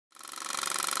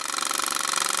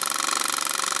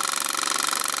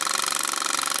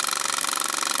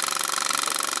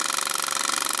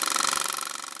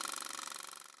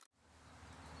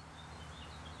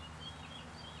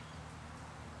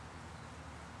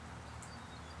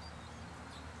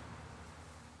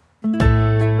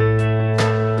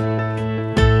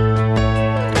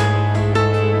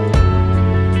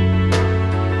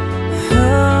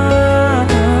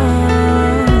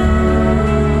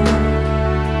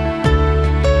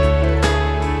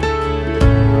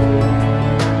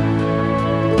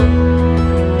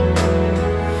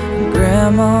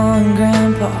and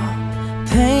Grandpa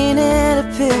painted a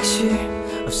picture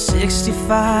of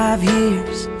 65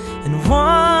 years in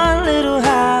one little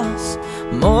house.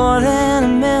 More than a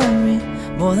memory,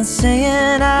 more than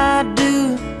saying I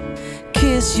do.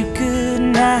 Kiss you good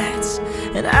nights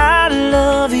and I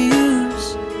love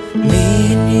yous.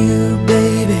 Me and you,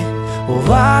 baby, we'll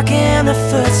walk in the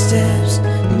footsteps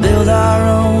and build our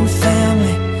own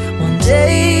family, one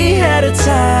day at a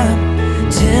time.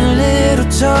 10 little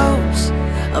toes,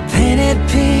 a painted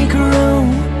pink room.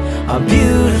 Our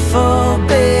beautiful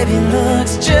baby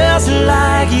looks just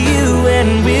like you,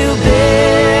 and we'll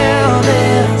build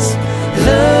this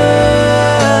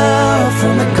love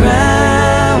from the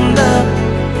ground up.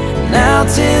 Now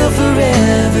till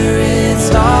forever, it's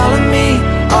all of me,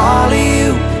 all of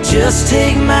you. Just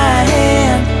take my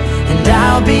hand and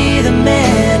I'll be the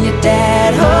man your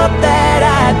dad hoped that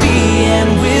I'd be, and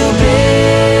we'll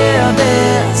build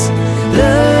this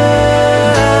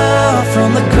love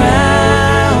from the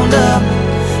ground up,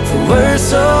 for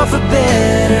worse or for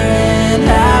better. And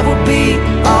I will be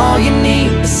all you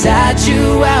need. Beside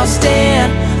you I'll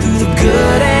stand through the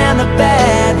good and the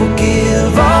bad. We'll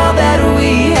give all that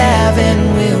we have,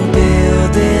 and we'll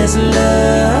build this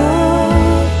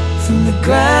love from the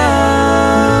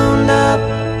ground up.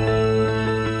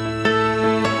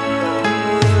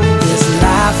 This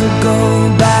life will go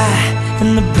by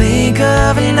in the blink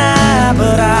of an eye,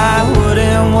 but I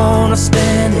wouldn't want to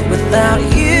spend it without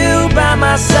you by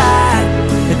my side.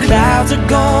 The clouds are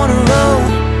gonna roll,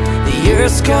 the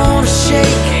earth's gonna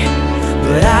shake,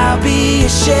 but I'll be a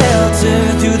shelter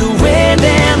through the wind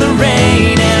and the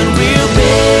rain, and we'll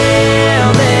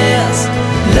build this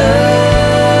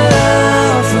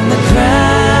love from the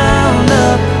ground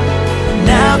up.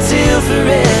 Now till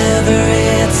forever,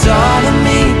 it's all of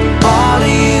me, all of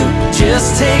you. Just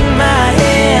take my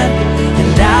hand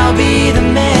and I'll be the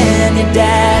man your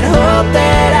dad hoped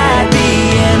that I'd be,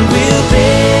 and we'll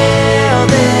build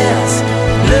this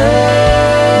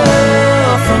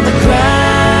love from the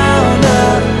ground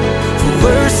up, for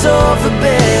worse or for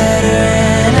better.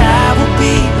 And I will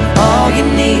be all you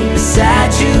need.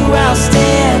 Beside you I'll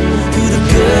stand through the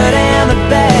good and the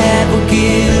bad. We'll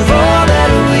give all that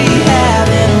we have,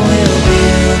 and we'll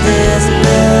build this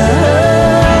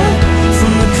love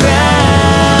from the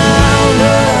ground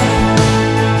up.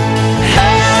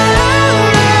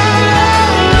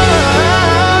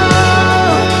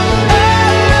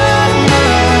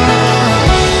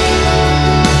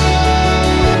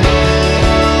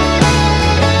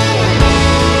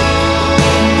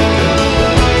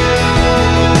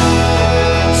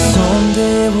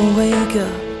 Someday we'll wake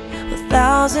up with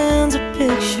thousands of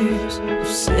pictures of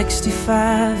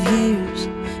 65 years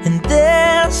in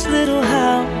this little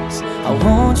house. I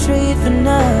won't trade for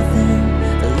nothing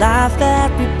the life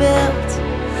that we built.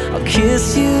 I'll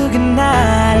kiss you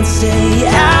goodnight and say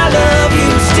I love you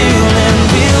still, and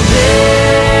we'll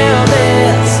build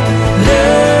this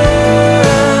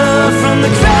love from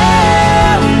the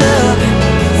ground up,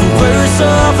 for worse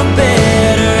or for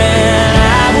better. And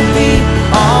I will be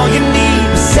all you need.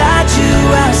 Beside you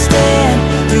I'll stand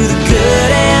through the good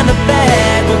and the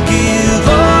bad. We'll give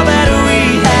all that we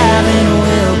have, and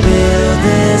we'll build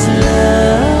this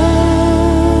love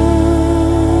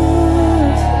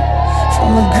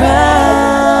from the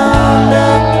ground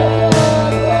up.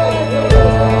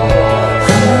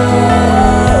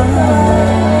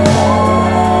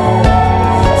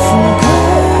 From the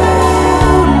ground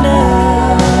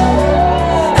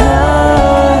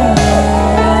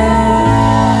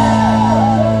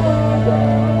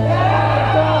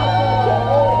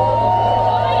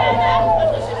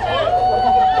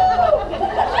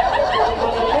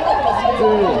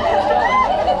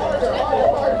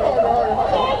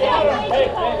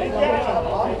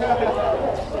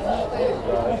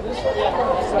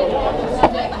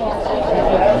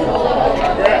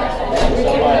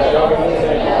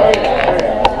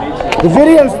The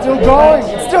video's still going.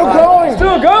 It's still going.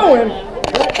 Still going?